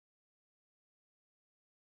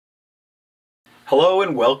Hello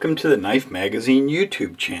and welcome to the Knife Magazine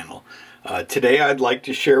YouTube channel. Today I'd like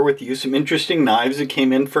to share with you some interesting knives that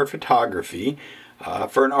came in for photography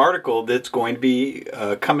for an article that's going to be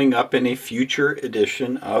coming up in a future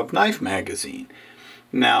edition of Knife Magazine.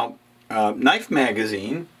 Now, Knife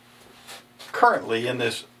Magazine, currently in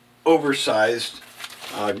this oversized,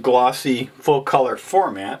 glossy, full-color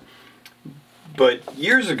format, but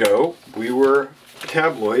years ago we were a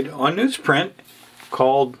tabloid on newsprint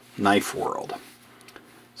called Knife World.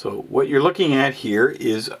 So what you're looking at here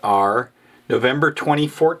is our November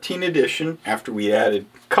 2014 edition after we added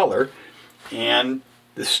color, and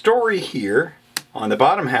the story here on the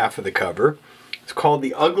bottom half of the cover is called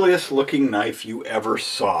The Ugliest Looking Knife You Ever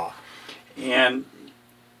Saw. And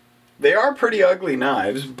they are pretty ugly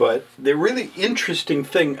knives, but the really interesting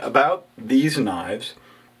thing about these knives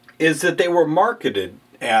is that they were marketed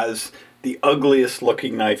as the ugliest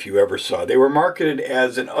looking knife you ever saw. They were marketed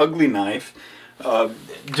as an ugly knife,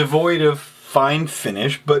 devoid of fine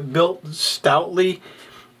finish, but built stoutly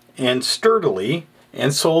and sturdily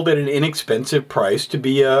and sold at an inexpensive price to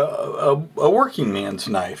be a working man's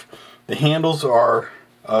knife. The handles are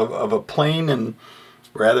of a plain and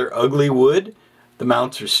rather ugly wood. The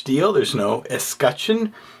mounts are steel. There's no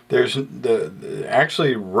escutcheon. There's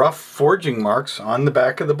actually rough forging marks on the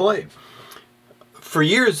back of the blade. For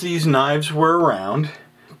years these knives were around,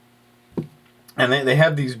 and they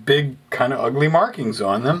have these big kind of ugly markings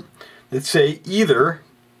on them that say either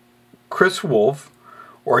Chris Wolf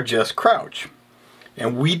or Jess Crouch.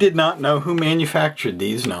 And we did not know who manufactured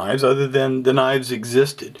these knives other than the knives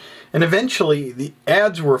existed. And eventually the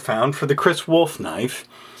ads were found for the Chris Wolf knife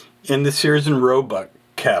in the Sears and Roebuck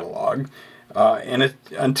catalog.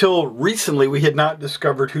 Until recently we had not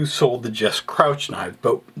discovered who sold the Jess Crouch knife,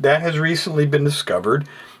 but that has recently been discovered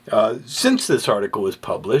since this article was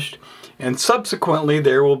published. And subsequently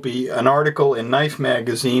there will be an article in Knife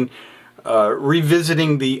Magazine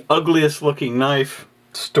revisiting the ugliest looking knife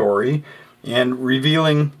story and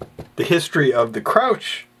revealing the history of the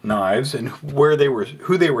Crouch knives and who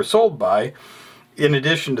they were sold by, in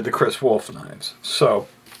addition to the Chris Wolf knives. So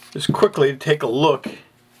just quickly take a look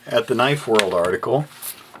at the Knife World article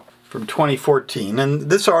from 2014, and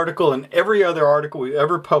this article and every other article we've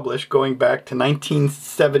ever published going back to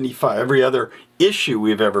 1975, every other issue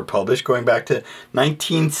we've ever published going back to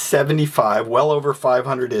 1975, well over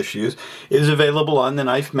 500 issues, is available on the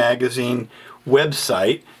Knife Magazine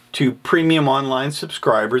website to premium online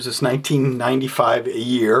subscribers. It's $19.95 a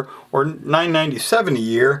year or $9.97 a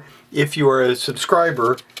year if you are a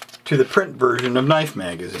subscriber to the print version of Knife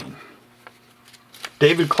Magazine.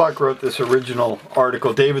 David Clark wrote this original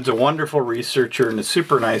article. David's a wonderful researcher and a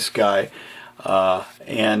super nice guy,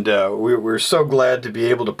 we're so glad to be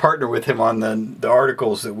able to partner with him on the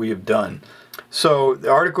articles that we have done. So the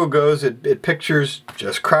article goes, it pictures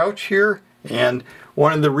Jess Crouch here, and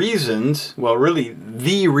one of the reasons, well really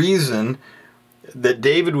the reason that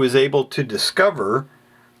David was able to discover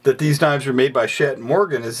that these knives were made by Schatt and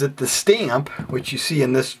Morgan is that the stamp, which you see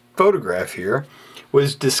in this photograph here,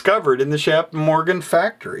 was discovered in the Schatt and Morgan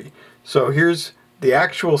factory. So here's the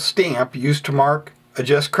actual stamp used to mark a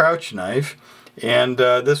Jess Crouch knife, and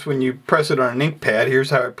this, when you press it on an ink pad,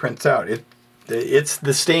 here's how it prints out. It's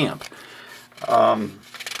the stamp.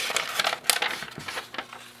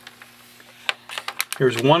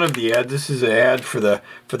 Here's one of the ads. This is an ad for the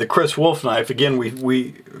Chris Wolf knife. Again,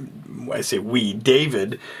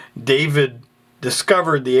 David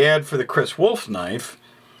discovered the ad for the Chris Wolf knife,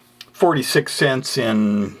 46 cents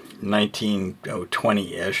in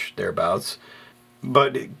 1920-ish, thereabouts,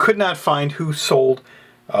 but it could not find who sold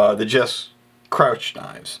the Jess Crouch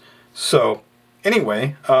knives. So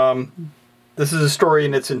anyway, this is a story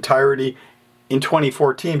in its entirety in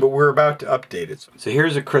 2014, but we're about to update it. So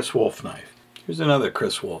here's a Chris Wolf knife. Here's another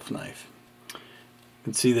Chris Wolf knife. You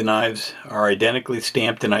can see the knives are identically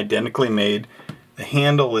stamped and identically made. The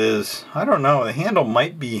handle is, I don't know, the handle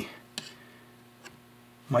might be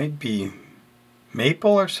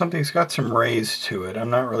maple or something. It's got some rays to it. I'm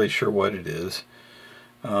not really sure what it is.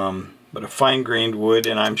 But a fine-grained wood,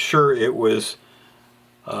 and I'm sure it was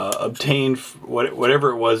obtained,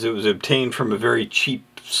 whatever it was obtained from a very cheap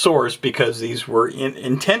source, because these were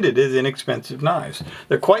intended as inexpensive knives.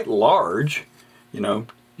 They're quite large. You know,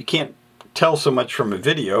 you can't tell so much from a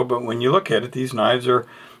video, but when you look at it, these knives are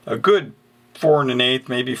a good 4 1/8,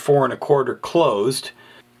 maybe 4 1/4 closed.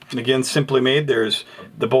 And again, simply made. There's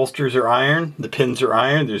the bolsters are iron, the pins are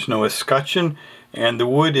iron, there's no escutcheon, and the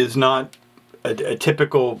wood is not a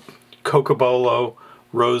typical cocobolo,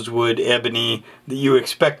 rosewood, ebony that you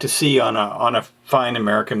expect to see on a fine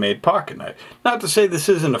American-made pocket knife. Not to say this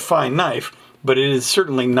isn't a fine knife, but it is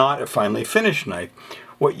certainly not a finely finished knife.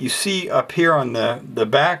 What you see up here on the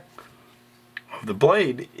back of the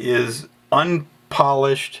blade is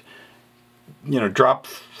unpolished, drop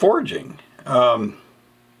forging. The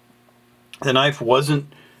knife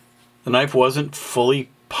wasn't fully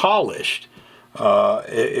polished.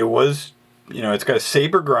 It was, it's got a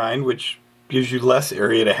saber grind, which gives you less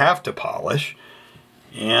area to have to polish,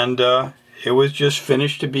 and it was just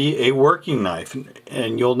finished to be a working knife.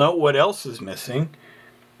 And you'll note what else is missing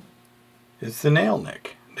is the nail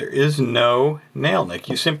nick. There is no nail nick.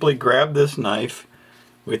 You simply grab this knife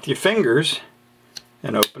with your fingers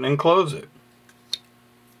and open and close it.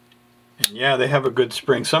 And yeah, they have a good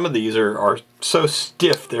spring. Some of these are so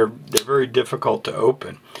stiff they're very difficult to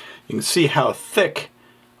open. You can see how thick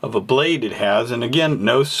of a blade it has, and again,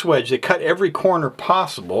 no swedge. They cut every corner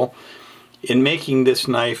possible in making this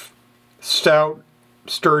knife stout,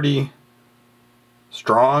 sturdy,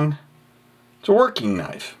 strong. It's a working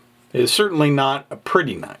knife. It is certainly not a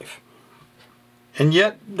pretty knife, and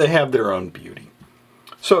yet they have their own beauty.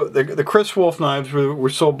 So the Chris Wolf knives were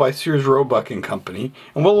sold by Sears, Roebuck Company,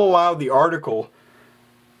 and we'll allow the article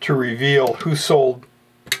to reveal who sold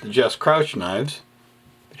the Jess Crouch knives.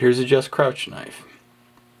 But here's a Jess Crouch knife.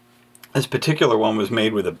 This particular one was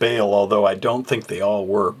made with a bale, although I don't think they all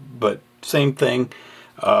were, but same thing.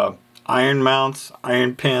 Iron mounts,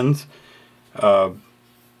 iron pins.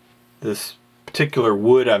 This particular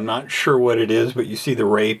wood, I'm not sure what it is, but you see the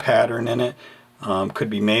ray pattern in it.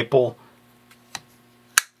 Could be maple.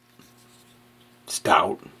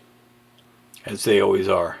 Stout, as they always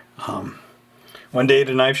are. One day at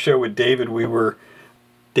a knife show with David,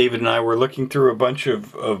 David and I were looking through a bunch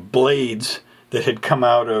of blades that had come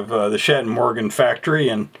out of the Schatt Morgan factory,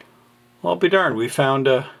 and well, I'll be darned, we found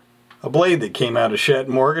a blade that came out of Schatt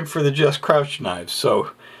Morgan for the Jess Crouch knives.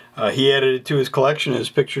 So he added it to his collection as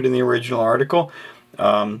pictured in the original article.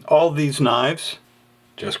 All of these knives,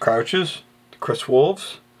 Jess Crouches, Chris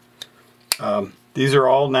Wolf's, these are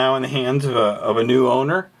all now in the hands of a new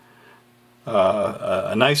owner,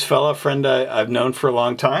 a nice fella, friend I've known for a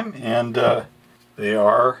long time, and they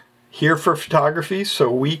are here for photography, so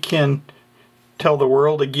we can tell the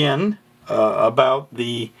world again about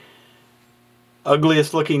the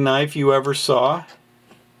ugliest looking knife you ever saw,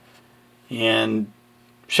 and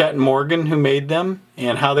Schatt Morgan, who made them,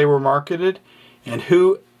 and how they were marketed, and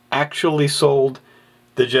who actually sold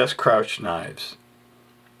the Jess Crouch knives.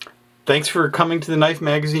 Thanks for coming to the Knife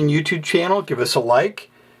Magazine YouTube channel. Give us a like,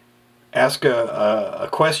 ask a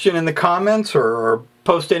question in the comments, or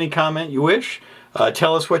post any comment you wish.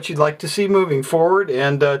 Tell us what you'd like to see moving forward,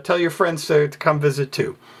 and tell your friends to come visit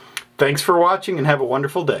too. Thanks for watching, and have a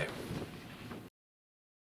wonderful day.